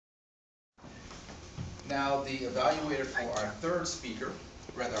Now, the evaluator for our third speaker,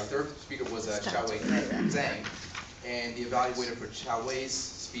 rather our third speaker was Chao Wei Zhang, and the evaluator for Chao Wei's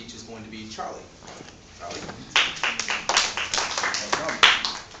speech is going to be Charlie. Charlie?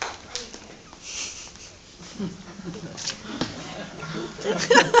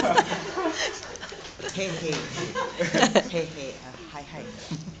 Hey, hey. Hey, hey. Hi, hi.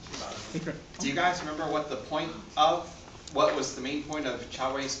 Do you guys remember what was the main point of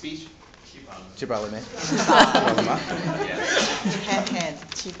Chao Wei's speech?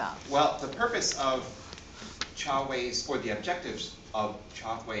 Well, the purpose of Chao Wei's, or the objectives of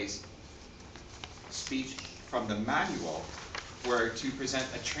Chao Wei's speech from the manual were to present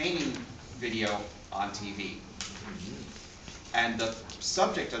a training video on TV. And the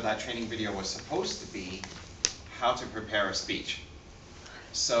subject of that training video was supposed to be how to prepare a speech.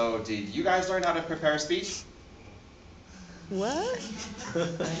 So did you guys learn how to prepare a speech? What?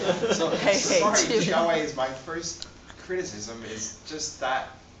 So sorry, Chao Wei, is my first criticism is just that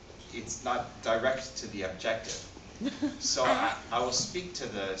it's not direct to the objective. So I will speak to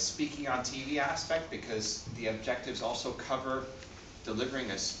the speaking on TV aspect because the objectives also cover delivering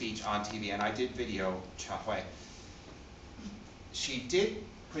a speech on TV, and I did video Chao Wei. She did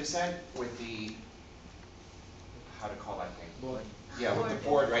present with the, how to call that thing? Board. Yeah, with the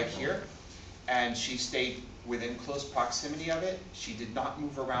board right here. And she stayed within close proximity of it. She did not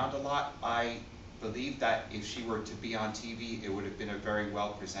move around a lot. I believe that if she were to be on TV, it would have been a very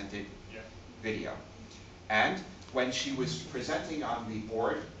well presented video. And when she was presenting on the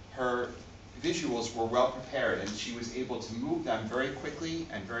board, her visuals were well prepared, and she was able to move them very quickly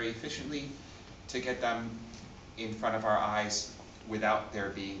and very efficiently to get them in front of our eyes without there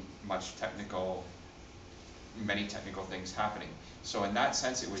being many technical things happening. So in that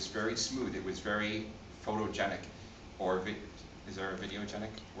sense, it was very smooth. It was very photogenic, or is there a videogenic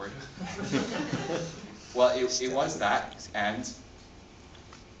word? Well, it was that, and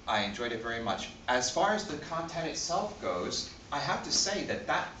I enjoyed it very much. As far as the content itself goes, I have to say that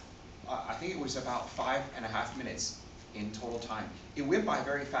I think it was about 5.5 minutes in total time. It went by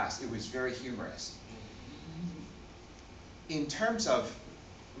very fast. It was very humorous. In terms of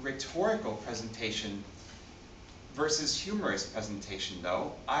rhetorical presentation versus humorous presentation,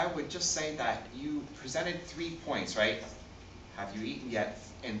 though, I would just say that you presented 3 points, right? Have you eaten yet?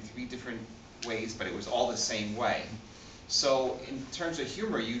 In 3 different ways, but it was all the same way. So in terms of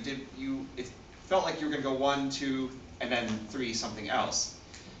humor, it felt like you were going to go 1, 2, and then 3 something else.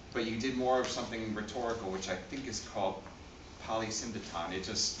 But you did more of something rhetorical, which I think is called polysyndeton. It's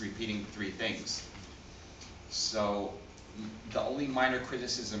just repeating 3 things. So the only minor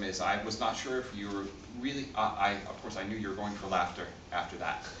criticism is I was not sure if you were really, of course I knew you were going for laughter after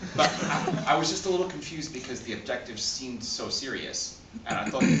that, but I was just a little confused because the objectives seemed so serious, and I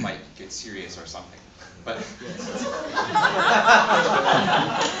thought you might get serious or something. But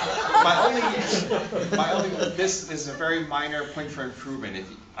this is a very minor point for improvement.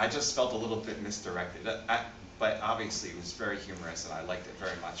 I just felt a little bit misdirected, but obviously it was very humorous and I liked it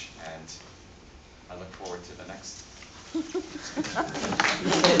very much, and I look forward to the next.